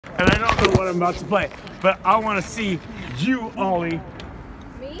and I don't know what I'm about to play, but I want to see you, Ollie.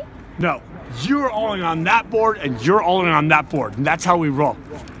 Me? No, you're alling on that board, and you're alling on that board, and that's how we roll.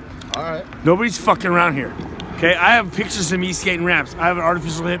 All right. Nobody's fucking around here. Okay, I have pictures of me skating ramps. I have an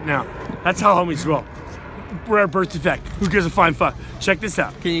artificial hip now. That's how homies roll. Rare birth defect. Who gives a flying fuck? Check this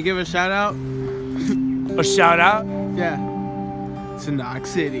out. Can you give a shout out? A shout out? Yeah. To Knox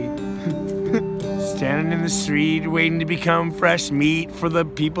City. Standing in the street, waiting to become fresh meat for the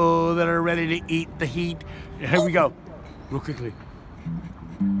people that are ready to eat the heat. Here we go. Real quickly.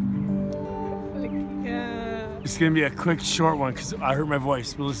 It's gonna be a quick, short one because I heard my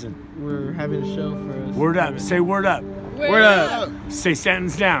voice. But listen. We're having a show for us. Word up. Say word up. Word up. Say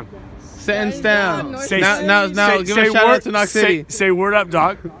sentence down. Sentence down. Say, now, give a shout out to Knox City. Say word up,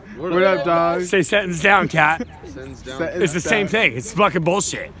 dog. Word up, dog. Say sentence down, cat. Sentence down. It's the same thing. It's fucking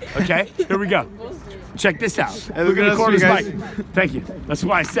bullshit. Okay? Here we go. Check this out. Hey, We're gonna record you his guys. mic. Thank you. That's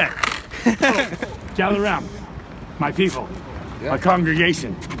why I said. Gather around, my people, my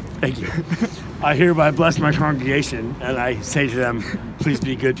congregation. Thank you. I hereby bless my congregation, and I say to them, please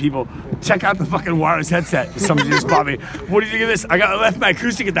be good people. Check out the fucking wireless headset. Somebody just bought me. What do you think of this? I left my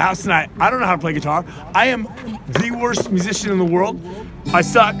acoustic at the house tonight. I don't know how to play guitar. I am the worst musician in the world. I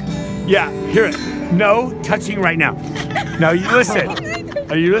suck. Yeah, hear it. No touching right now. Now you listen.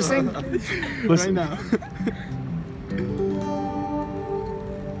 Are you listening? Listen. Right now.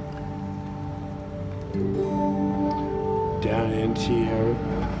 Down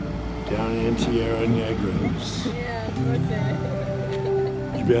in Tierra Negros. Yeah,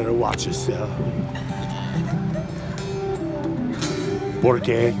 okay. You better watch yourself.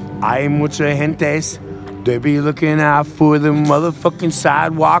 Porque hay mucha gentes. They be looking out for the motherfucking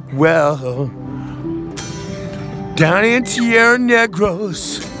sidewalk well. Down in Tierra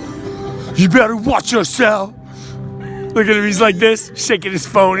Negros. You better watch yourself. Look at him, he's like this, shaking his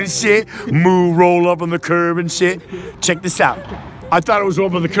phone and shit. Move, roll up on the curb and shit. Check this out. I thought it was roll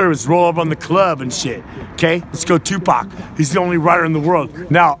up on the curb, it's roll up on the club and shit. Okay, let's go Tupac. He's the only writer in the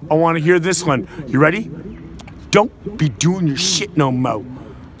world. Now, I want to hear this one. You ready? Don't be doing your shit no mo.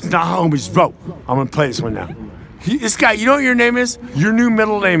 It's not how homies vote. I'm gonna play this one now. This guy, you know what your name is? Your new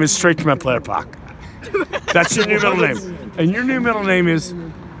middle name is Straight to My Player Pac. That's your new middle name. And your new middle name is...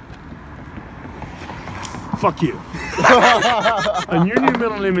 Fuck you. And your new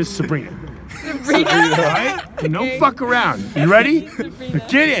middle name is Sabrina. Sabrina. Right? No fuck around. You ready?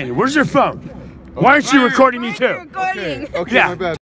 Get in. Where's your phone? Why aren't you recording me too? Recording. Okay, Yeah. my bad.